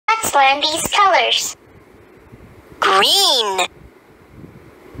Let's learn these colors. Green,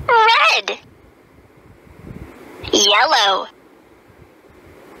 red, yellow,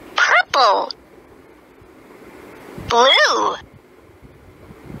 purple, blue,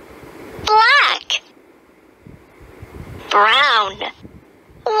 black, brown,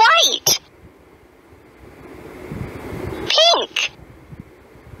 white, pink,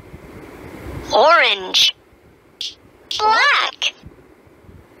 orange, black,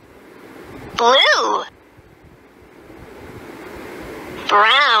 blue,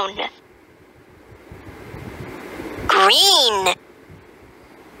 brown, green,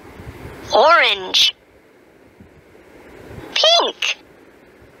 orange, pink,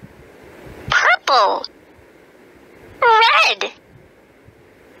 purple, red,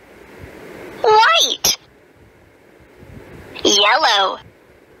 white, yellow.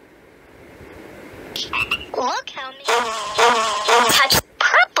 Look how many. Touch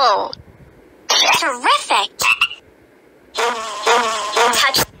purple. Terrific.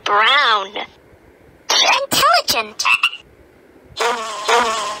 Touch brown. Intelligent.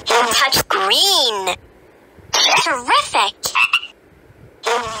 Touch green. Terrific.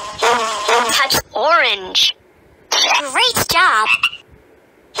 Touch orange. Great job.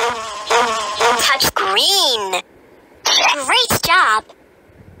 Touch green. Great job.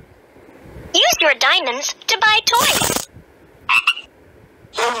 Use your diamonds to buy toys.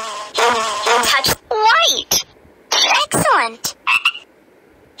 Touch white. Excellent.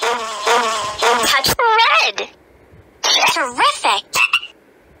 Touch red. Terrific.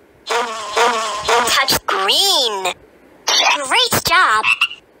 Touch green. Great job.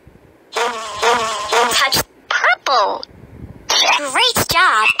 Touch purple. Great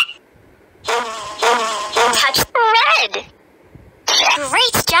job. Touch red.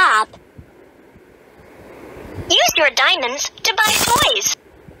 Great job. Use your diamonds to buy toys.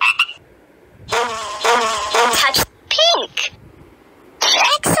 Touch pink.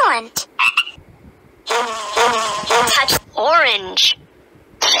 Excellent. Touch orange.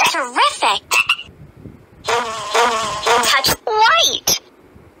 Terrific. Touch white.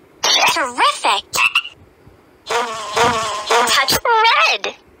 Terrific. Touch red.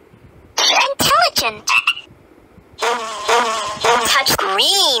 Intelligent. Touch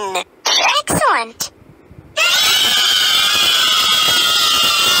green. Excellent.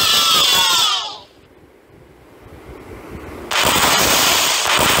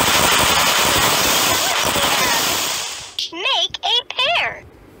 Make a pair.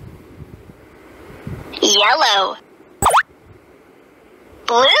 Yellow,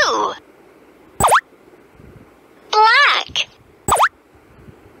 blue, black,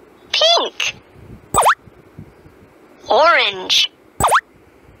 pink, orange,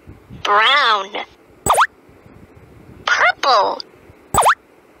 brown, purple,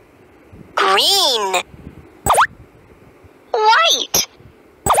 green, white,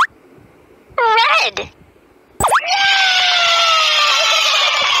 red.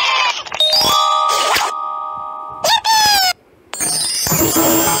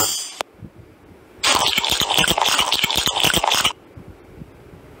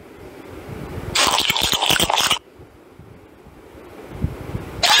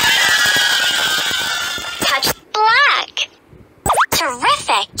 Touch black.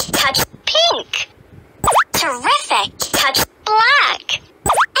 Terrific. Touch pink. Terrific. Touch black.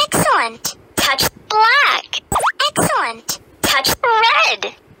 Excellent. Touch black. Excellent. Touch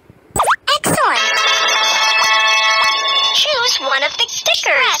red. Excellent. Choose one of the stickers.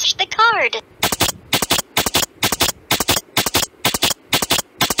 Scratch the card.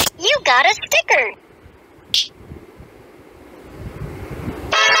 You got a sticker.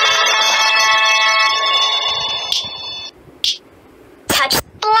 Touch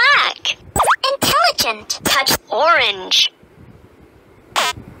black. Intelligent. Touch orange.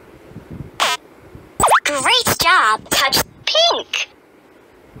 Great job. Touch pink.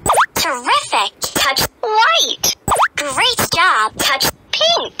 Terrific. Touch white. Great job. Touch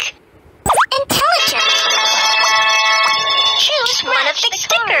pink. Intelligent. Choose one of the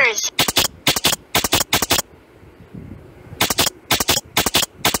stickers.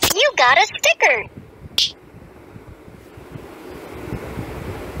 You got a sticker.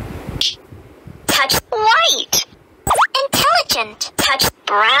 Touch white. Intelligent. Touch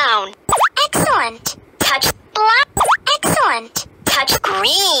brown. Excellent. Touch black. Excellent. Touch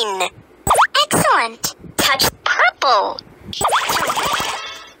green. Excellent. Touch purple.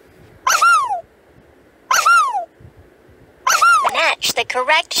 Match the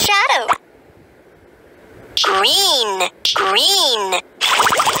correct shadow. Green. Green.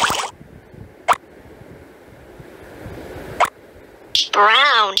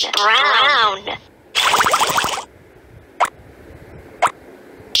 Brown, brown.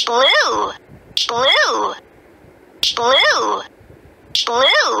 Blue, blue, blue,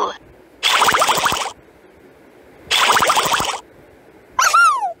 blue.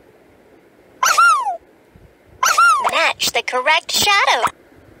 Match the correct shadow.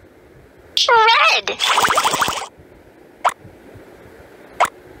 Red.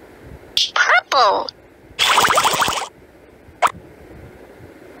 Purple.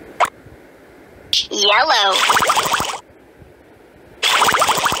 Yellow.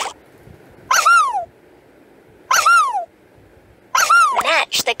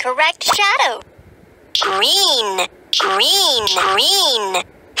 Match the correct shadow. Green, green, green.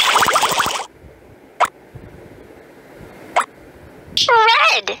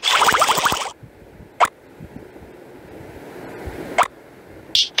 Red.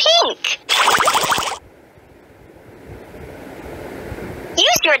 Pink.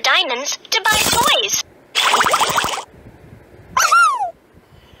 Use your diamonds to buy toys.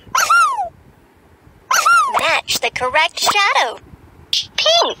 Match the correct shadow.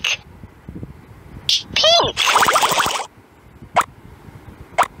 Pink. Pink.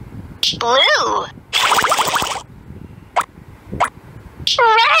 Blue.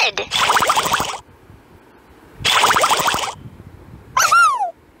 Red.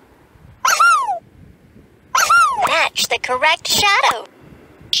 Match the correct shadow.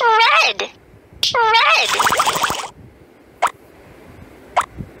 Red. Red.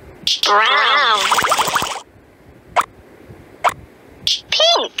 Brown.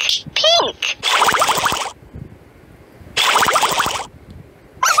 Pink. Pink.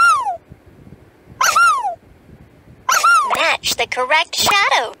 Match the correct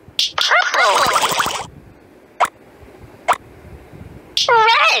shadow. Purple.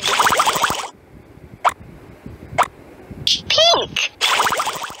 Red.